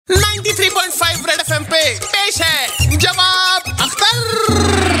93.5 red FM पे पेश है जवाब अख्तर।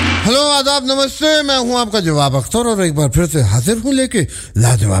 हेलो आदाब नमस्ते, मैं हूं आपका जवाब अख्तर और एक बार फिर से हाजिर हूं लेके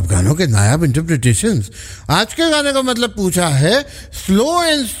लाजवाब गानों के नायाब इंटरप्रिटेशंस। आज के गाने का मतलब पूछा है स्लो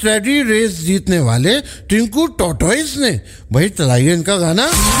एंड स्टेडी रेस जीतने वाले टिंकू टॉर्टोइस ने। भाई चलाइए इनका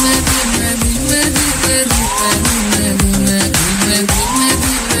गाना।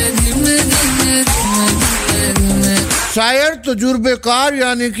 शायर तजुर्बेकार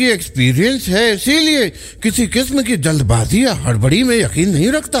यानी कि एक्सपीरियंस है, इसीलिए किसी किस्म की जल्दबाजी या हड़बड़ी में यकीन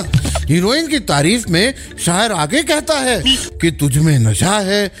नहीं रखता। हीरोइन की तारीफ में शायर आगे कहता है कि तुझ में नशा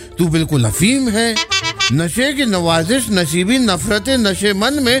है, तू बिल्कुल अफीम है। नशे की नवाजिश नशीबी नफरत नशे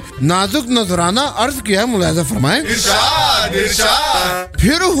मन में नाजुक नजराना अर्ज किया, मुलाजा फरमाएं।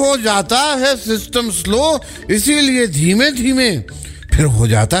 फिर हो जाता है सिस्टम स्लो, इसीलिए धीमे धीमे। फिर हो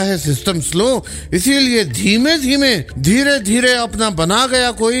जाता है सिस्टम स्लो, इसीलिए धीमे धीमे। धीरे धीरे अपना बना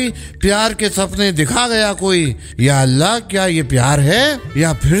गया कोई, प्यार के सपने दिखा गया कोई। या अल्लाह, क्या ये प्यार है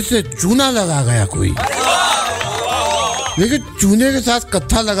या फिर से चूना लगा गया कोई। लेकिन चूने के साथ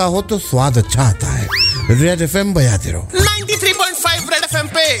कत्था लगा हो तो स्वाद अच्छा आता है। रेड एफएम बजाते रहो। 93.5 रेड एफएम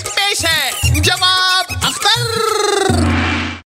पे पेश है